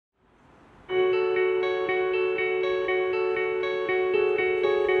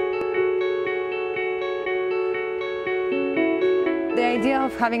idea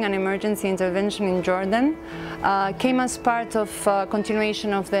of having an emergency intervention in Jordan came as part of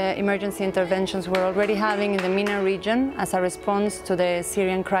continuation of the emergency interventions we're already having in the MENA region as a response to the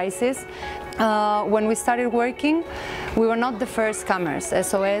Syrian crisis. When we started working, we were not the first comers.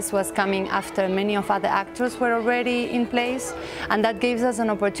 SOS was coming after many of other actors were already in place, and that gives us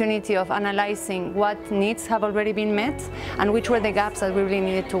an opportunity of analyzing what needs have already been met and which were the gaps that we really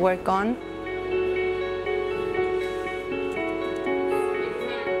needed to work on.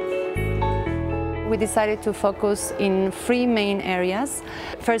 We decided to focus in three main areas.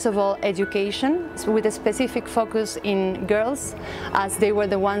 First of all, education, with a specific focus in girls, as they were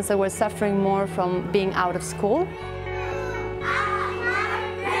the ones that were suffering more from being out of school.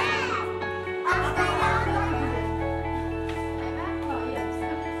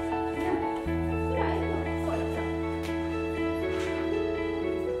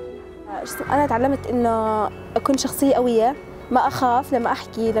 أنا تعلمت إنه أكون شخصية قوية، ما أخاف لما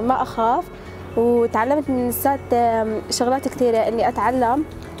أحكي، لما أخاف، وتعلمت من السات شغلات كثيرة إني أتعلم،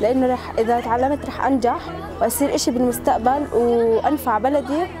 لأنه إذا تعلمت رح أنجح وأصير إشي بالمستقبل وأنفع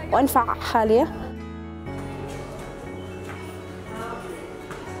بلدي وأنفع حالي.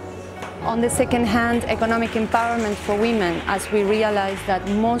 On the second hand, economic empowerment for women, as we realized that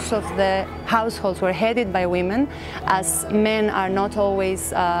most of the households were headed by women, as men are not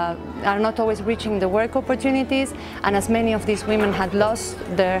always reaching the work opportunities, and as many of these women had lost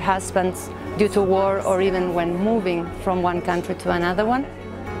their husbands due to war or even when moving from one country to another one.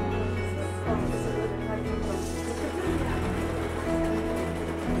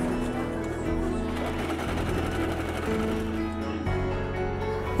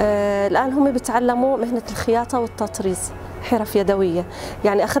 الآن هم بيتعلموا مهنة الخياطة والتطريز، حرف يدوية.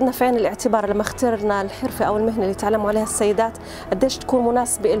 يعني أخذنا في عين الاعتبار لما اخترنا الحرفة أو المهنة اللي يتعلموا عليها السيدات قديش تكون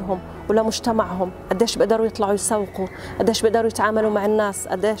مناسبة لهم ولمجتمعهم، قديش بيقدروا يطلعوا يسوقوا، قديش بيقدروا يتعاملوا مع الناس،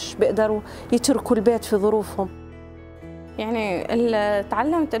 قديش بيقدروا يتركوا البيت في ظروفهم. يعني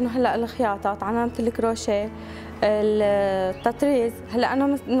تعلمت إنه هلا الخياطة، تعلمت الكروشيه، التطريز. هلا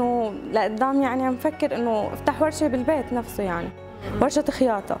أنا إنه لقدام يعني عم فكر إنه أفتح ورشة بالبيت نفسه، يعني ورشة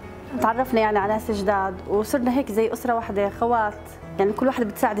خياطة. تعرفنا يعني على ناس جداد وصرنا هيك زي أسرة واحدة، خوات، يعني كل واحدة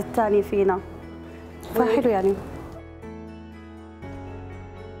بتساعد الثانية فينا، فحلو يعني.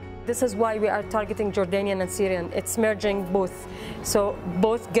 This is why we are targeting Jordanian and Syrian. It's merging both. So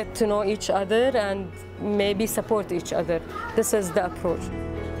both get to know each other and maybe support each other. This is the approach.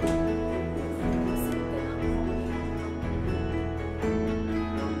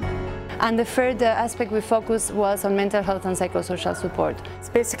 And the third aspect we focused was on mental health and psychosocial support.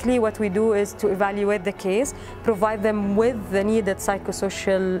 Basically what we do is to evaluate the case, provide them with the needed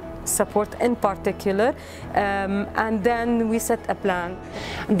psychosocial support in particular, and then we set a plan.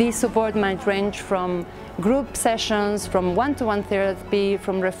 This support might range from group sessions, from one-to-one therapy,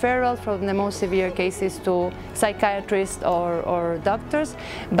 from referrals from the most severe cases to psychiatrists or doctors.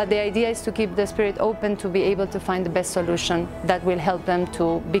 But the idea is to keep the spirit open to be able to find the best solution that will help them to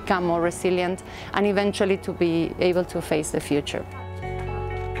become more resilient and eventually to be able to face the future.